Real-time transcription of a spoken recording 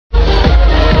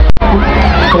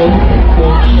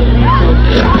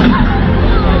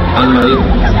Anne-Marie,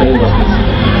 stay with us.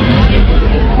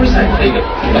 Of course I take it.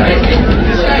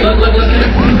 Look.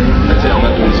 That's it, I'm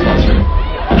not doing sponsoring.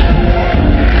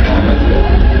 I'm not doing it.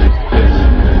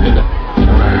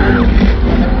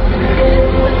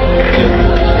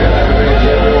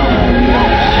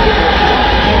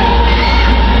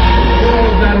 What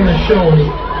was that on the show?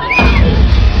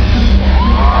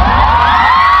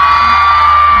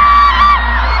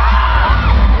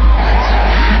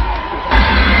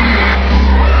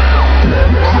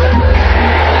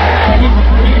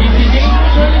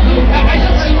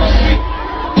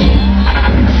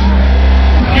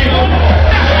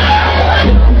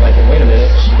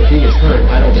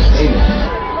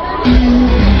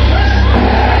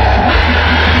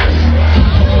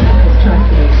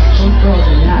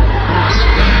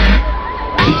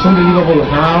 It's unbelievable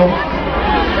how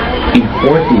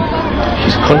important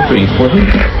his country is for him.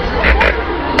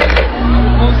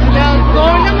 Ya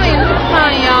zorlamayın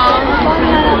lütfen ya.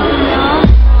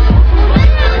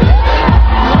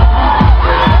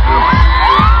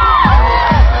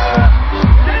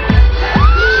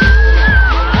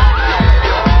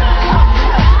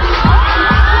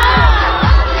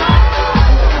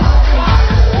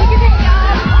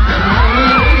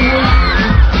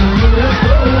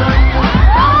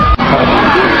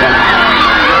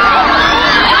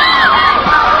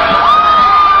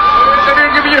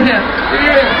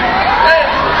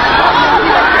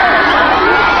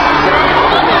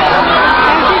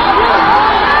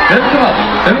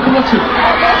 Let him come up too.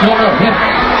 No, him.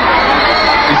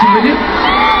 Is he with you?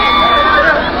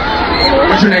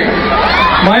 What's your name?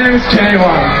 My name is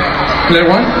K1. Clear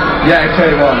one? Yeah,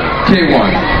 K1. K1.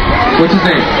 What's his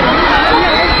name?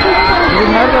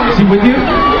 Is he with you?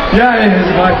 Yeah,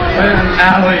 he's my friend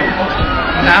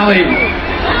Ali.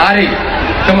 Ali,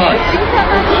 come on.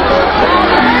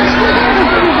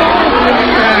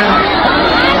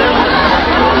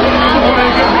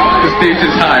 The stage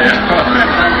is high.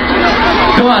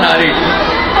 Come on, Ali.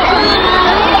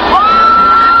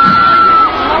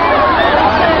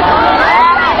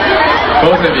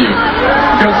 Both of you,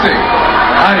 go sing.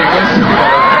 Ali, go sing.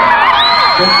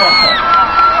 Go fall.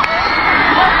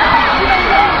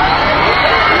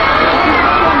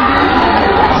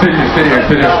 Sit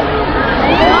here.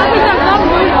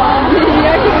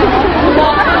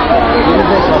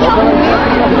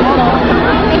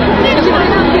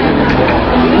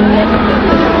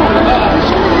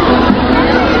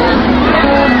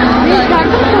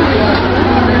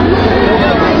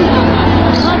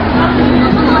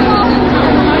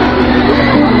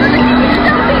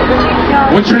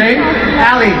 What's your name?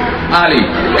 Ali.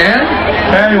 And?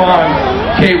 K1.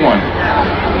 K1.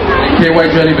 KY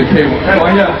Jelly, but K1.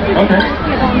 K1, yeah. Okay.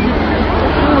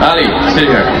 Ali, sit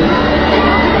here.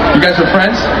 You guys are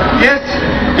friends? Yes.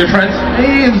 Good friends?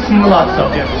 He's mulatto.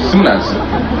 Smulas.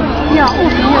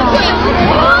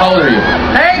 How old are you?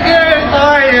 Hey, good. How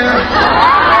are you?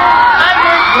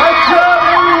 What's up,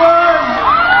 everyone?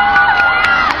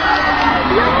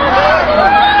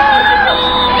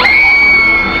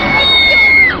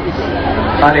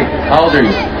 Ali, how old are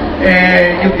you?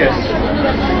 You guess.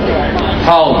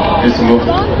 How old is the movie?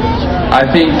 I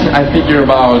think you're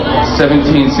about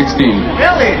 17, 16.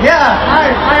 Really? Yeah, I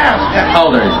am. Yeah. How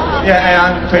old are you? Yeah,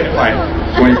 I'm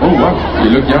 25. 20. Oh wow, you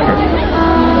look younger.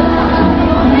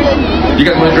 You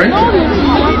guys want a drink?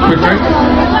 Quick drink?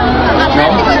 No?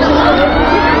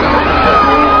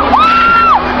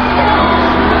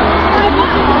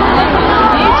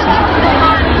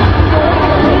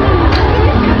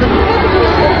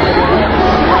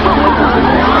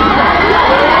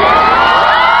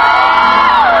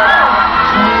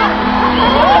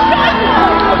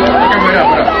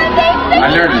 I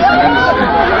learned this today.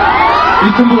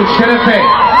 Istanbul, Şerefe.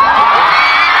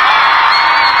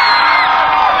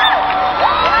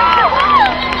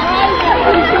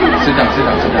 Sit down.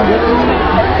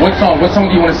 What song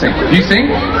do you want to sing? Do you sing?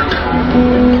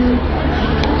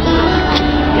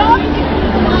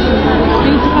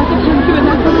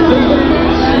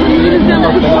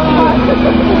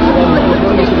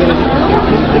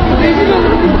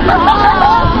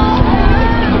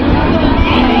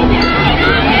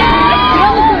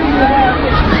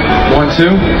 One,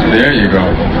 two. There you go.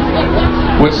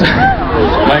 What's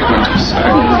Mike?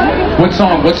 Sorry. What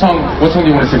song do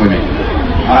you want to sing with me?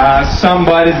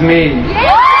 Somebody's Me.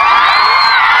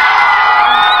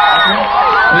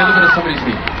 A little bit of Somebody's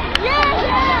Me.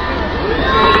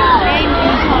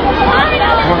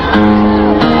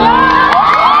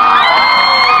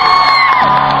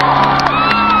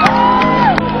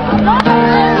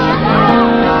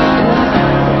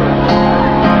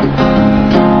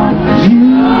 You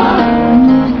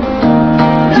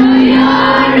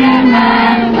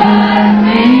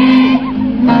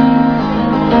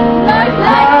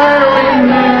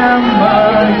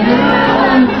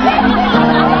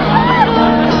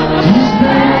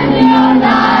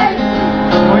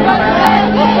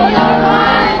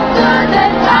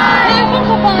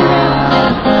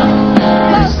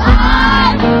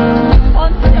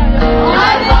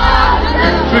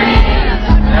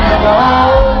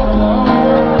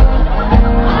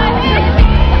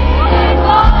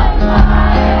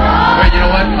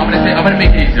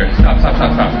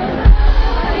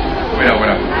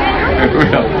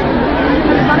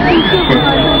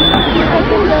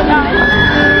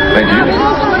Thank you.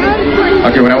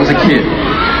 Okay, when I was a kid,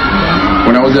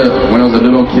 when I was a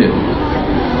little kid,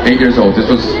 8 years old. Is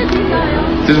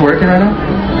this working right now?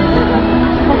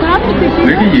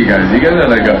 Look at you guys. You guys are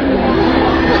like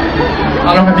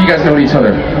how long have you guys known each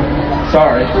other?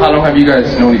 Sorry. How long have you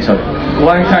guys known each other?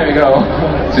 Long time ago.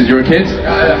 Since you were kids?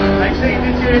 Actually,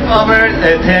 this year is over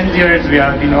 10 years we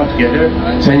have been all together.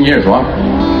 10 years, wow.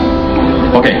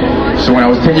 Okay, so when I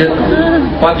was 10 years,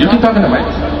 But you can talk in the mic.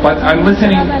 But I'm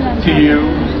listening to you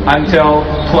until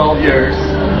 12 years.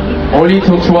 Only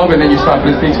till 12 and then you stopped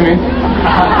listening to me?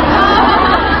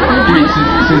 You mean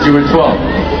since you were 12?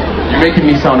 You're making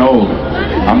me sound old.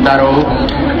 I'm that old.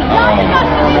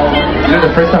 You know,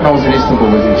 the first time I was in Istanbul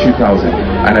was in 2000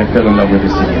 and I fell in love with the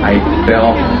city. I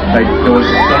felt like there was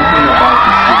something about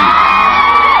the city.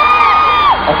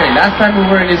 Okay, last time we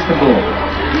were in Istanbul.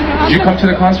 Did you come to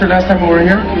the concert last time we were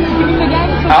here?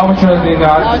 Unfortunately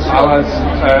not. I was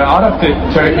out of the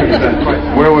Turkey.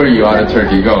 Where were you out of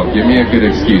Turkey? Go, give me a good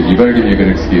excuse. You better give me a good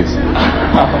excuse.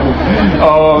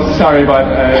 Oh, sorry, but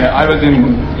I was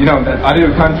in, that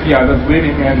other country I was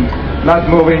living and not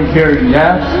moving here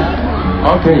yet.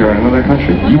 Okay, you're in another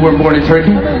country. You were born in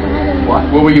Turkey? What?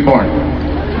 Where were you born?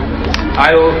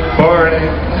 I was born.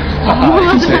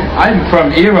 I'm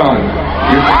from Iran.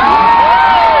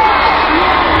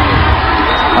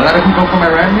 A lot of people from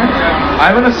Iran here?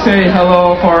 I want to say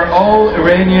hello for all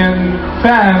Iranian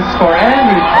fans for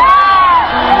Enrique.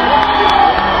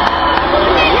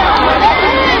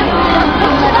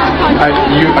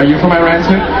 Are you from Iran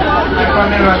too? I'm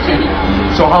from Iran too.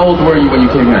 So how old were you when you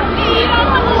came here?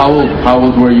 How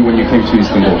old were you when you came to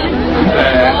Istanbul?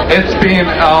 It's been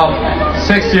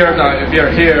 6 years now. We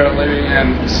are here living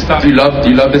and stuff. Do you love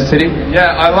the city?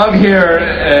 Yeah, I love here.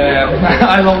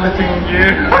 I love listening to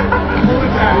you.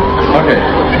 Okay.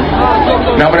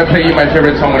 Now I'm gonna play you my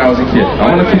favorite song when I was a kid.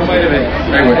 I'm gonna play. Wait a minute.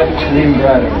 Anyway. Twin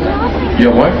brother. Your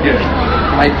what? Yeah.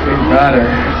 My twin brother.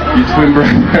 Your twin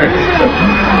brother.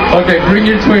 Okay, bring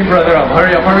your twin brother up.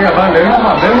 Hurry up. Let him come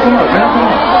up. Hurry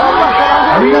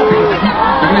up because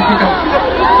they're gonna think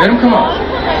let him come up.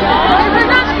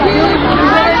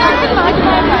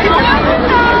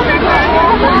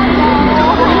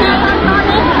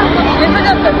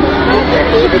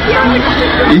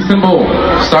 Istanbul,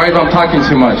 sorry if I'm talking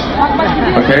too much.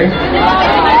 Okay?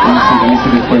 Let me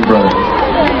see the twin brother.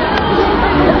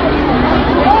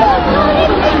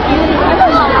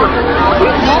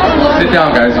 Sit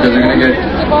down, guys, because we're gonna get.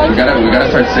 We gotta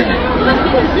start singing.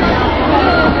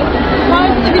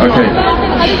 Okay.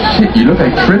 Shit, you look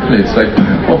like triplets. Like.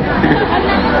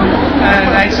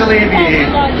 And actually, we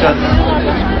just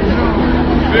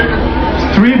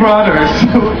 3 brothers.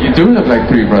 You do look like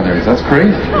 3 brothers. That's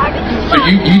crazy. So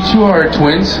you two are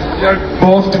twins? They're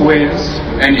both twins.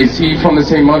 And is he from the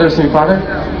same mother, same father?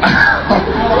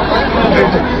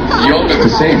 You all look the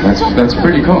same. That's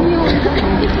pretty cool.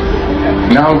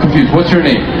 Now I'm confused. What's your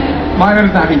name? My name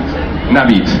is Navid.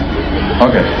 Navid.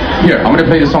 Okay. Here, I'm gonna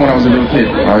play this song when I was a little kid.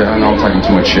 I know I'm talking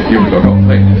too much shit. Here we go. Go.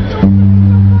 Play.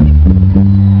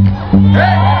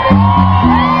 Hey!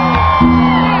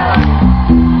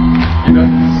 You know,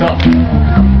 suck.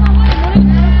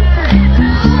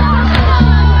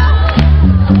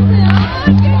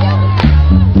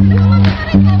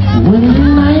 When the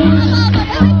night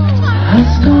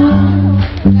has gone,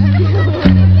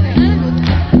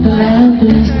 the lamp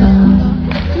is dark,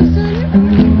 and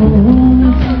the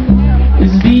moon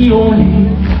is the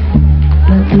only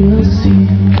that we'll see.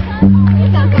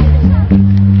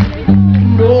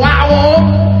 No, I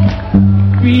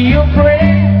won't be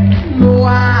afraid. No,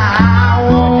 I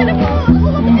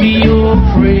won't be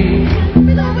afraid.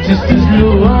 Just as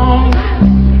long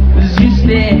as you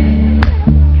stand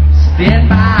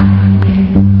by me.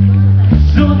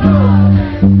 So good.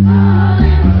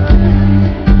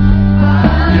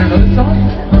 You don't know this song?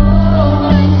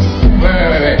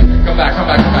 Wait. Come back.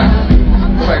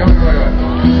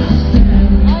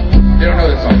 They don't know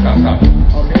this song. Stop.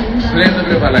 Okay. Play a little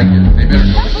bit if I like it. They better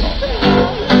know this song.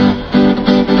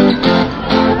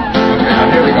 Okay,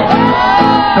 now here we go.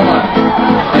 Come on.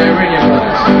 The Iranian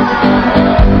brothers.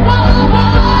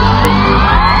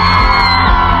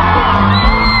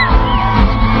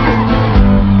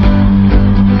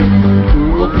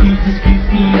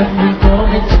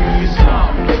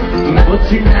 But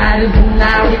tonight is the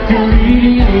night we can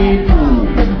really do.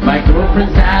 My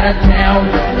girlfriend's out of town,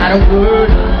 not a word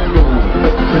alone.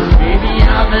 Cause baby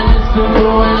I'm in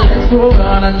Istanbul and let's go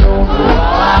gonna know.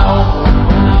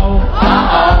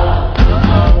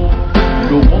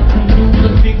 Don't want to do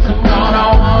the things I'm gonna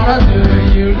wanna do to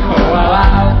you.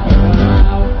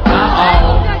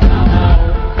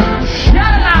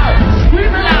 Shout it out,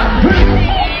 scream it out.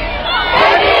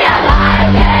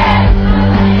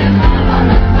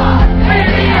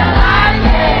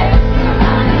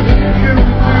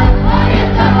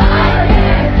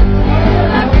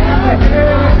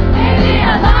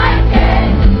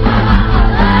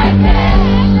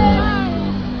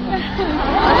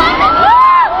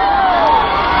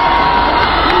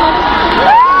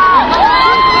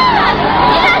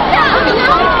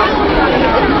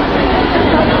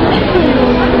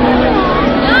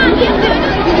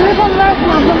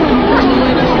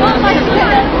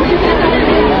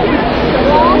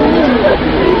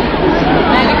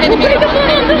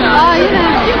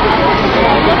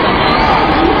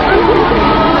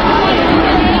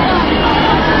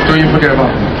 care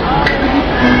about me.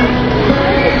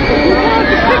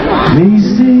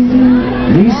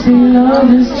 They say love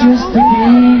is just a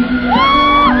game.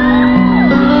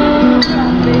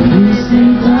 They say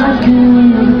God can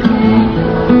win.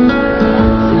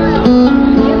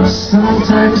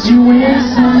 Sometimes you win,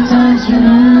 sometimes you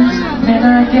lose, and I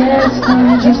guess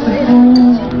I'm just a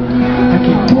fool. I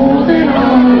keep holding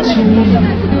on to you.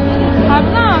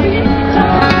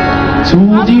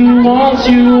 Told you once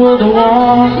you were the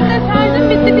one.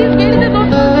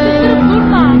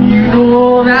 You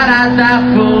know that I die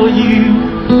for you.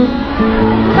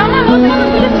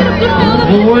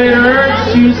 Oh, it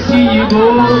hurts to see you go.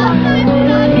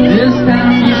 This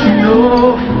time you should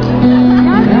know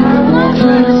that I won't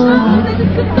try to stop.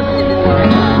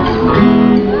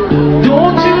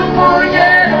 Don't you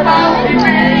forget about me,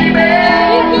 baby.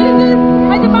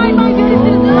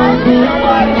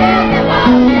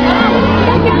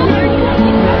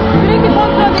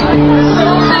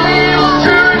 Someday you'll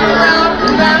turn around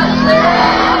and I'll say,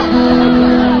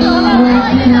 why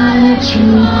did I let you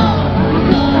go?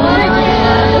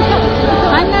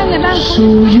 So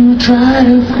you try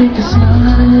to fake a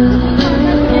smile.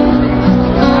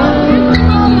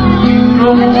 You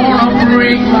don't wanna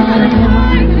break my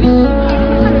heart.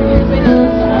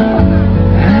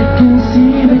 I can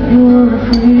see that you're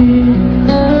afraid.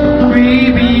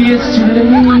 Baby, it's too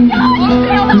late,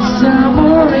 'cause I'm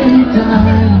already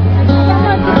dying.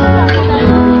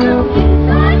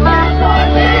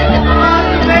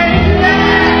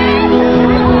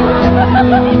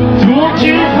 Don't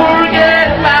you forget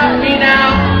about me now.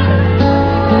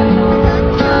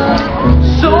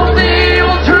 Someday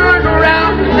you'll turn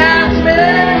around and ask me,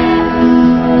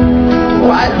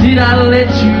 why did I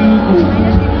let you go?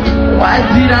 Why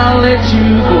did I let you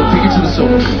go? Take it to the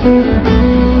soul.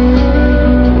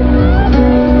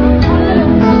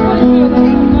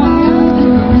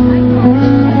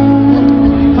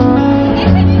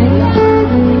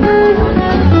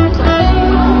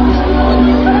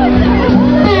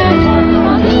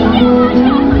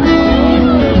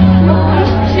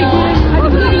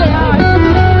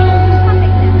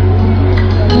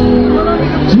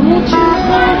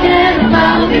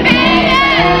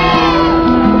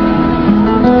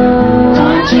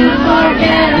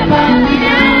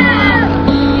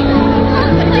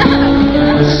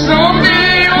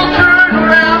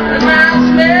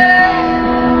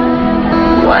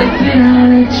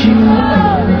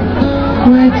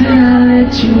 Why did I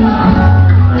let you go?